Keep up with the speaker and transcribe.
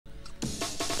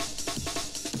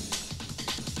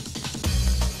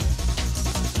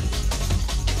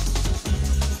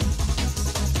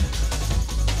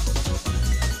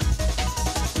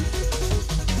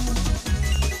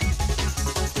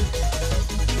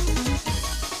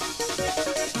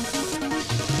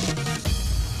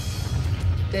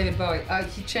David Bowie,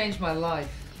 he changed my life.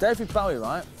 David Bowie,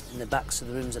 right? In the backs of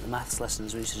the rooms at the maths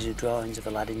lessons, we used to do drawings of a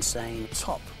lad insane.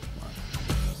 Top.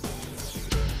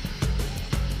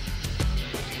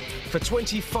 For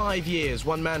 25 years,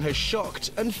 one man has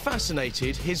shocked and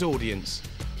fascinated his audience.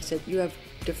 He said, "You have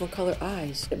different colour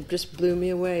eyes." It just blew me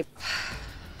away.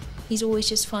 He's always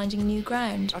just finding new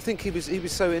ground. I think he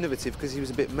was so innovative because he was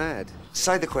a bit mad.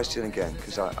 Say the question again,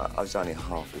 because I was only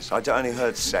half this. I only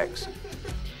heard sex.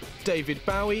 David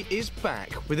Bowie is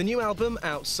back with a new album,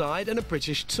 Outside, and a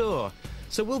British tour.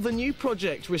 So will the new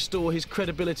project restore his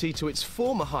credibility to its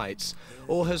former heights,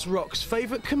 or has rock's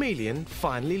favourite chameleon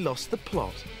finally lost the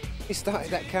plot? He started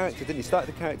that character, didn't he? He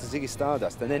started the character Ziggy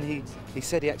Stardust, and then he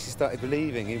said he actually started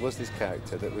believing he was this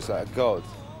character that was like a god.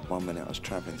 One minute I was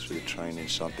travelling through the train in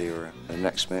Siberia, and the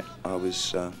next minute I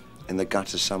was in the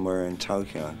gutter somewhere in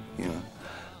Tokyo, you know,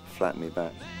 flat me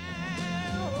back.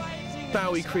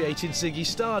 Bowie created Ziggy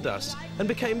Stardust and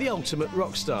became the ultimate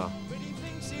rock star.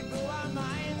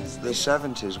 The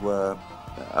 70s were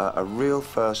a real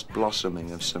first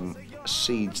blossoming of some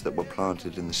seeds that were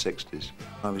planted in the 60s.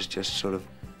 I was just sort of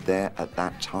there at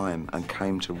that time and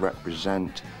came to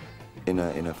represent in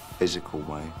a physical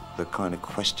way the kind of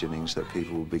questionings that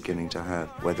people were beginning to have,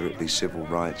 whether it be civil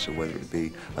rights or whether it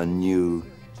be a new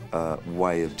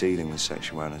way of dealing with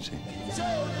sexuality.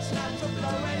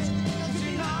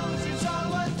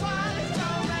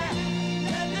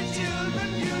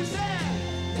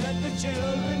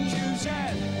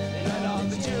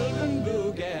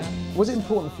 Was it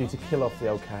important for you to kill off the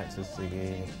old characters,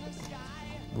 Ziggy?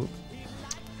 Whoops.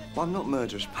 Well, I'm not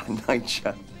murderous by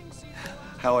nature.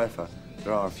 However,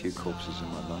 there are a few corpses in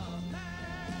my life,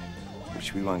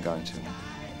 which we won't go into.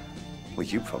 Well,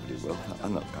 you probably will.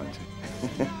 I'm not going to.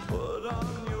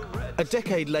 A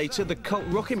decade later, the cult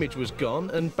rock image was gone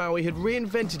and Bowie had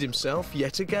reinvented himself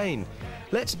yet again.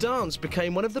 Let's Dance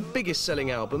became one of the biggest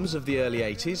selling albums of the early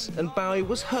 80s and Bowie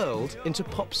was hurled into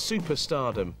pop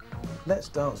superstardom. Let's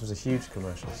Dance was a huge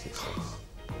commercial success.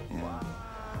 Yeah.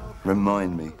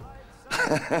 Remind me.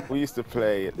 We used to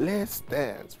play Let's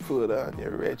Dance, put on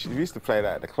your red shoes. We used to play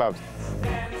that at the clubs.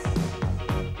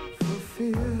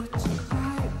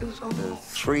 The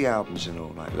 3 albums in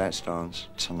all, like Let's Dance,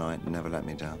 Tonight, Never Let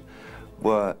Me Down,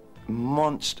 were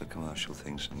monster commercial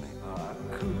things for me.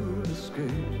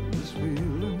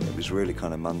 It was really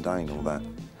kind of mundane, all that.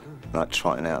 Like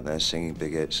trotting out there, singing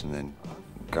big hits and then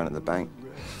going to the bank.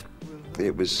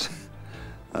 It was...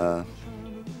 and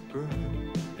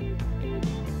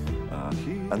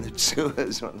the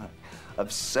tours were like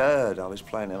absurd. I was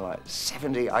playing to like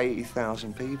 70,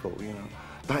 80,000 people, you know.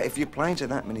 But if you're playing to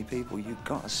that many people, you've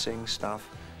got to sing stuff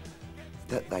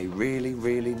that they really,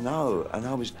 really know. And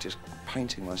I was just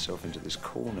painting myself into this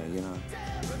corner, you know.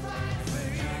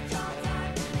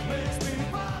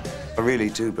 I really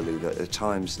do believe that at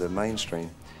times the mainstream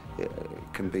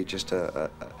can be just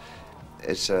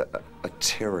it's a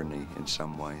tyranny in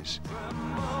some ways.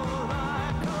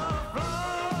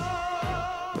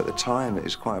 At the time, it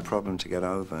was quite a problem to get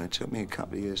over. It took me a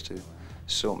couple of years to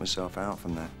sort myself out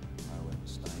from that.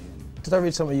 Did I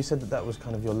read somewhere you said that that was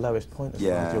kind of your lowest point as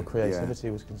far as your creativity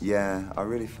was concerned? Yeah, I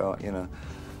really felt, you know,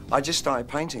 I just started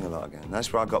painting a lot again.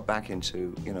 That's where I got back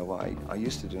into, you know, what I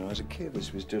used to do when I was a kid,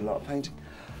 was do a lot of painting.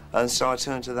 And so I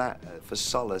turned to that for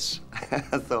solace.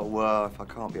 I thought, well, if I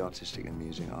can't be artistic in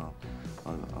music, I'll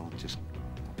just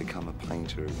become a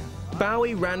painter again.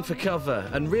 Bowie ran for cover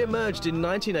and re-emerged in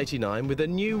 1989 with a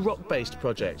new rock-based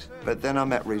project. But then I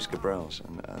met Reese Gabrels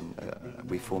and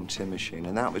we formed Tin Machine,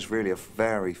 and that was really a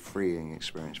very freeing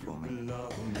experience for me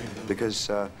because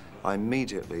I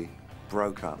immediately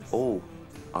broke up all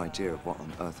idea of what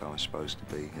on earth I was supposed to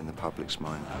be in the public's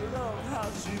mind.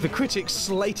 The critics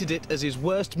slated it as his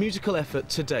worst musical effort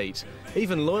to date.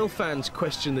 Even loyal fans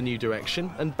questioned the new direction,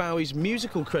 and Bowie's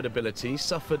musical credibility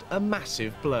suffered a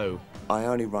massive blow. I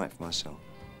only write for myself.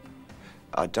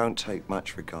 I don't take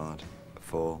much regard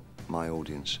for my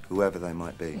audience, whoever they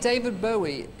might be. David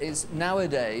Bowie is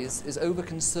nowadays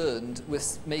over-concerned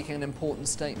with making an important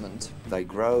statement. They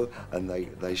grow and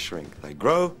they shrink. They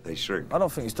grow, they shrink. I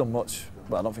don't think he's done much.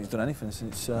 Well, I don't think he's done anything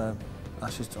since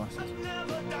Ashes to Ashes.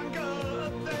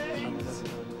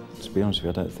 To be honest with you,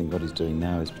 I don't think what he's doing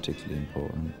now is particularly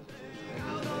important.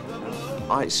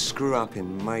 I screw up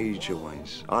in major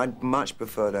ways. I'd much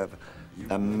prefer to have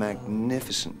a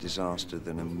magnificent disaster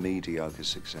than a mediocre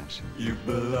success. You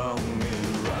belong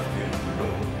in rock and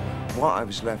roll. what I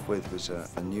was left with was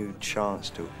a new chance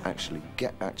to actually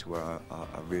get back to where I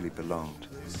really belonged.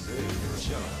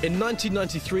 In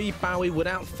 1993, Bowie would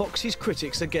outfox his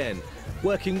critics again.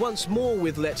 Working once more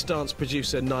with Let's Dance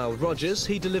producer Nile Rodgers,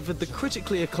 he delivered the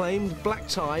critically acclaimed Black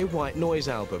Tie, White Noise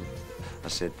album. I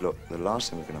said, look, the last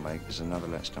thing we're going to make is another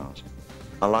Let's Dance.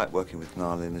 I like working with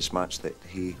Nile in as much that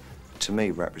he, to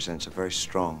me, represents a very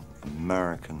strong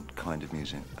American kind of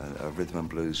music, a rhythm and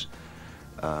blues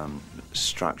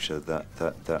structure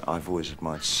that I've always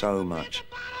admired so much.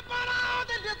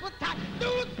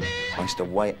 I used to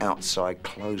wait outside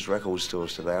closed record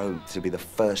stores till they owned to be the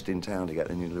first in town to get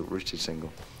the new Little Richard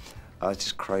single. I was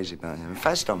just crazy about him.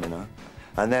 Fast Domino,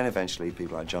 and then eventually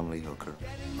people like John Lee Hooker.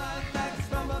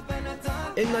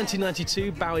 In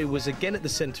 1992, Bowie was again at the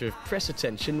centre of press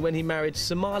attention when he married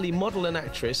Somali model and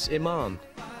actress Iman.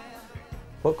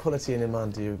 What quality in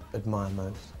Iman do you admire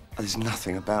most? There's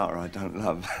nothing about her I don't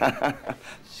love.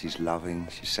 She's loving,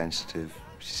 she's sensitive,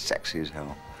 she's sexy as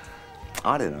hell.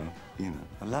 I don't know, you know,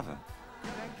 I love her.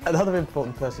 Another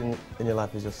important person in your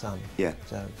life is your son, yeah.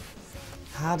 Joe.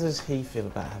 How does he feel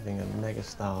about having a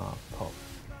megastar pop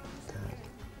dad?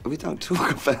 We don't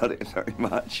talk about it very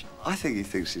much. I think he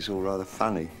thinks it's all rather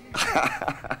funny.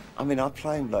 I mean, I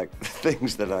play him like the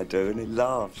things that I do and he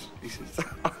laughs. He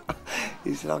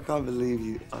said, I can't believe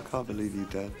you,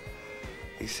 Dad.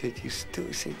 He said,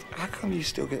 how come you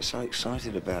still get so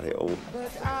excited about it all?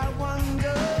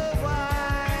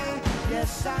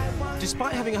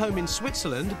 Despite having a home in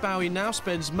Switzerland, Bowie now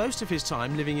spends most of his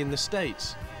time living in the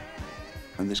States.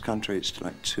 In this country, it's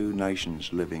like two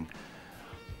nations living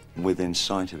within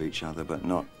sight of each other, but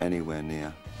not anywhere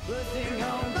near.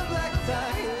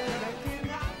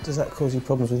 Does that cause you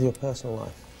problems with your personal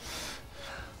life?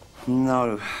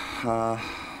 No.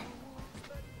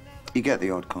 You get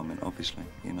the odd comment, obviously,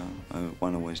 you know,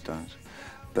 one always does.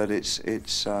 But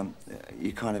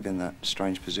you're kind of in that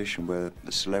strange position where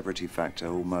the celebrity factor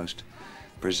almost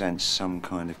presents some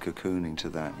kind of cocooning to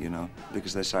that, you know,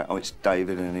 because they say, oh, it's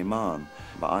David and Iman.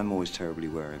 But I'm always terribly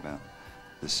wary about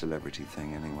the celebrity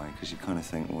thing anyway, because you kind of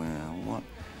think, well, what?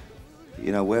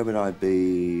 You know, where would I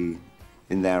be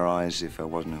in their eyes if I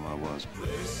wasn't who I was?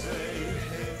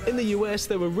 In the US,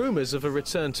 there were rumours of a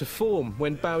return to form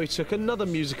when Bowie took another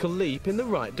musical leap in the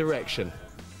right direction.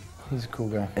 He's a cool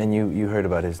guy. And you heard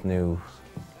about his new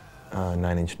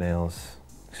 9 Inch Nails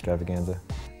extravaganza?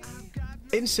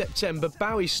 In September,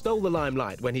 Bowie stole the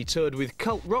limelight when he toured with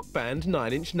cult rock band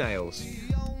 9 Inch Nails.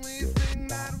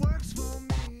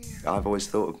 I've always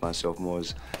thought of myself more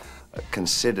as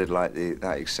considered like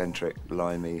that eccentric,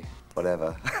 limey,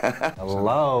 whatever.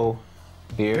 Hello?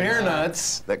 Beer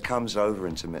nuts. That comes over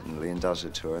intermittently and does a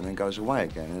tour and then goes away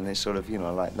again, and it's sort of, you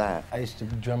know, like that. I used to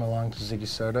drum along to Ziggy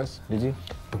Stardust. Did you?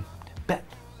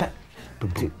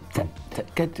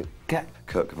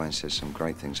 Kurt Cobain says some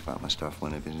great things about my stuff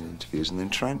when I've been in interviews, and then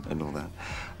Trent and all that.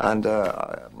 And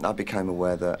I became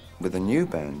aware that with the new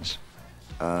bands,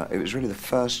 it was really the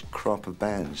first crop of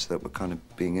bands that were kind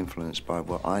of being influenced by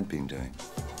what I'd been doing.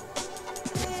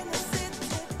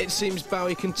 It seems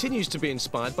Bowie continues to be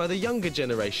inspired by the younger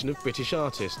generation of British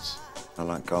artists. I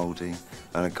like Goldie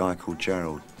and a guy called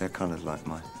Gerald. They're kind of like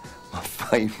my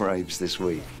fave raves this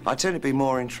week. I tend to be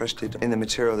more interested in the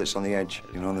material that's on the edge,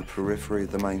 you know, on the periphery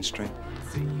of the mainstream.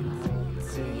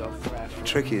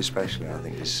 Tricky especially, I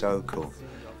think, is so cool.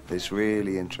 It's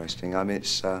really interesting. I mean,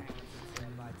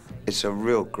 it's a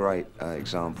real great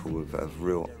example of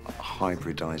real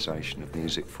hybridization of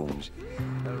music forms.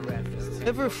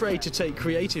 Never afraid to take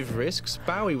creative risks,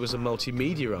 Bowie was a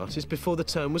multimedia artist before the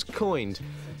term was coined.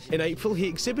 In April, he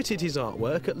exhibited his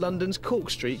artwork at London's Cork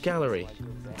Street Gallery.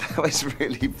 That was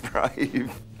really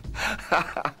brave.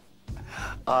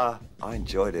 I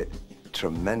enjoyed it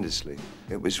tremendously.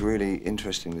 It was really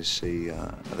interesting to see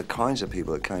the kinds of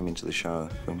people that came into the show,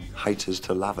 from haters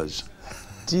to lovers.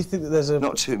 Do you think that there's a...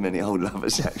 Not too many old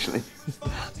lovers, actually.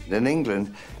 In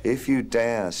England, if you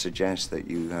dare suggest that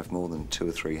you have more than 2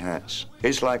 or 3 hats,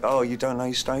 it's like, oh, you don't know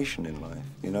your station in life.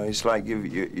 You know, it's like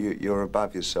you're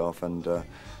above yourself, and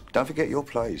don't forget your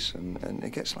place, and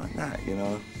it gets like that, you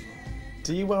know.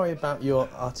 Do you worry about your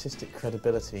artistic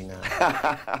credibility now?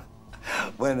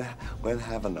 When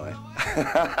haven't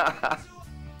I?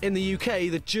 In the UK,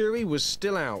 the jury was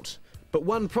still out, but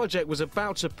one project was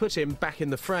about to put him back in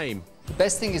the frame. The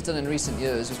best thing he's done in recent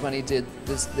years was when he did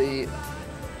the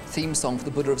theme song for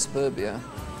the Buddha of Suburbia,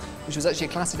 which was actually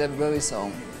a classic David Bowie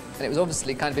song. And it was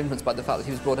obviously kind of influenced by the fact that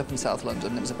he was brought up in South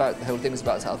London. It was about, the whole thing was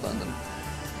about South London.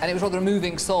 And it was rather a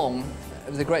moving song.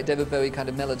 It was a great David Bowie kind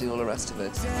of melody, all the rest of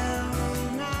it.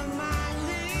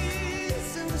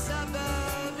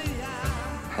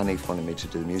 and he wanted me to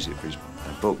do the music for his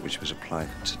book, which was a play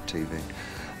to TV.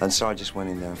 And so I just went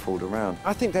in there and fooled around.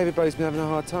 I think David Bowie's been having a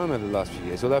hard time over the last few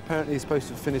years, although apparently he's supposed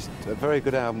to have finished a very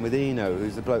good album with Eno,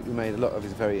 who's the bloke we made a lot of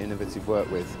his very innovative work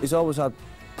with. He's always had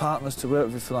partners to work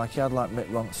with, if you like. He had like Mick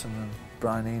Ronson and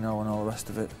Brian Eno and all the rest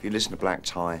of it. If you listen to Black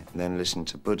Tie, and then listen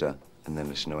to Buddha, and then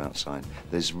listen to Outside,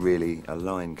 there's really a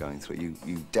line going through it.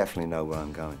 You definitely know where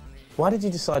I'm going. Why did you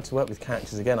decide to work with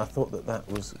characters again? I thought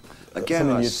that was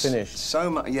something you'd finished. So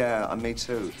much, yeah, me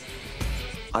too.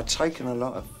 I'd taken a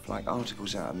lot of like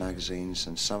articles out of magazines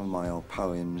and some of my old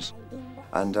poems,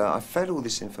 and I fed all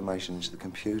this information into the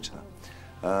computer,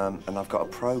 and I've got a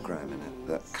program in it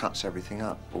that cuts everything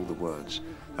up, all the words,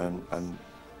 and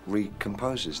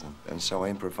recomposes them. And so I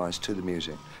improvised to the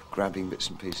music, grabbing bits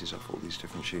and pieces off all these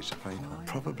different sheets of paper.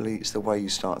 Probably it's the way you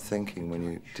start thinking when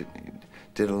you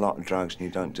did a lot of drugs and you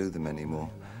don't do them anymore,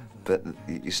 but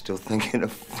you're still thinking in a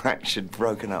fractured,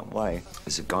 broken up way.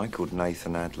 There's a guy called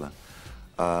Nathan Adler,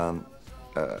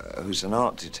 who's an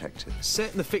art detective.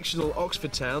 Set in the fictional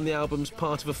Oxford town, the album's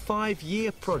part of a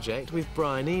 5-year project with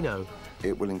Brian Eno.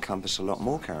 It will encompass a lot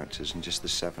more characters than just the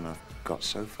 7 I've got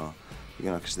so far.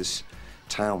 You know, because this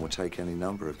town will take any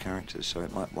number of characters, so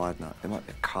it might widen up. It might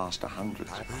be a cast of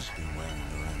hundreds.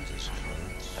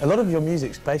 A lot of your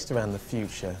music's based around the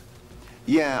future.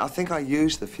 Yeah, I think I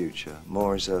use the future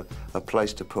more as a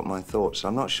place to put my thoughts.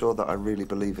 I'm not sure that I really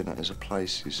believe in it as a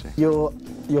place, you see. You're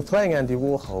playing Andy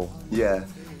Warhol. Yeah.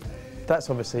 That's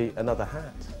obviously another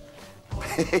hat.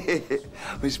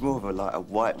 It's more of like a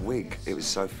white wig. It was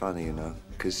so funny, you know,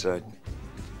 because I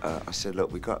said,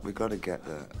 look, we got to get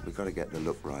the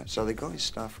look right. So they got his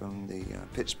stuff from the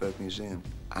Pittsburgh Museum,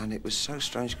 and it was so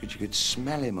strange because you could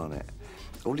smell him on it.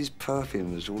 All his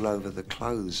perfume was all over the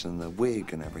clothes and the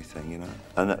wig and everything, you know.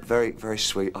 And very, very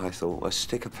sweet, I thought, a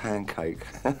stick of pancake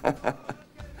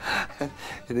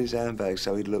in his handbag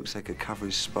so he'd look so he could cover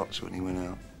his spots when he went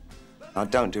out. I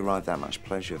don't derive that much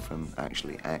pleasure from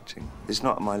actually acting. It's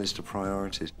not on my list of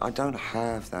priorities. I don't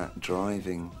have that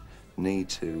driving need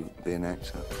to be an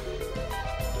actor.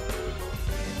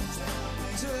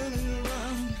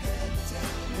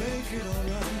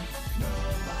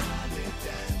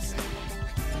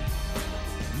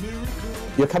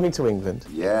 You're coming to England?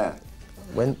 Yeah.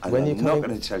 When are you coming? I'm not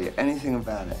going to tell you anything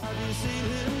about it.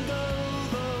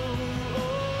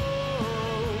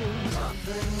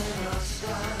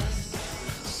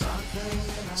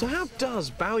 So how does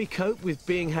Bowie cope with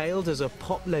being hailed as a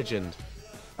pop legend?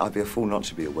 I'd be a fool not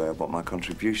to be aware of what my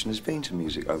contribution has been to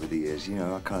music over the years. You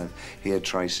know, I kind of hear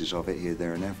traces of it here,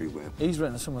 there and everywhere. He's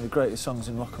written some of the greatest songs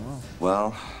in rock and roll.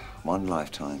 Well, One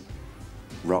Lifetime,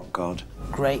 Rock God.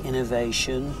 Great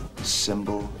innovation.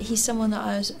 Symbol. He's someone that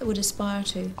I would aspire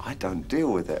to. I don't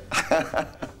deal with it.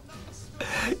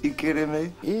 You kidding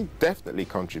me? He definitely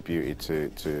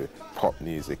contributed to pop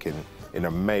music in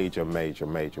a major, major,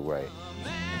 major way.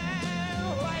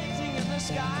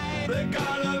 They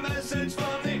got a message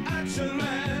from the action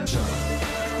man.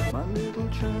 My little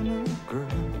China girl.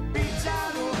 Reach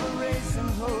out over race and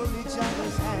hold each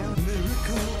other's hand.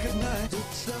 Miracle good night.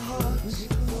 It's the heart.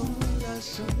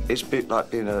 It's a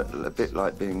bit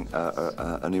like being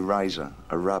an eraser,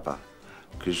 a rubber,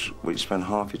 because what you spend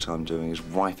half your time doing is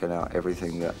wiping out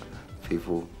everything that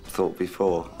people thought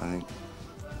before. I think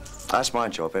that's my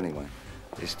job anyway.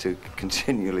 Is to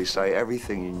continually say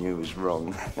everything you knew was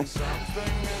wrong.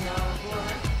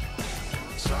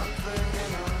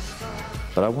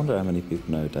 But I wonder how many people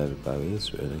know who David Bowie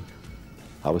is, really.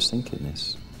 I was thinking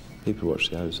this. People watch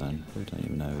the OZone, they don't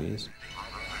even know who he is.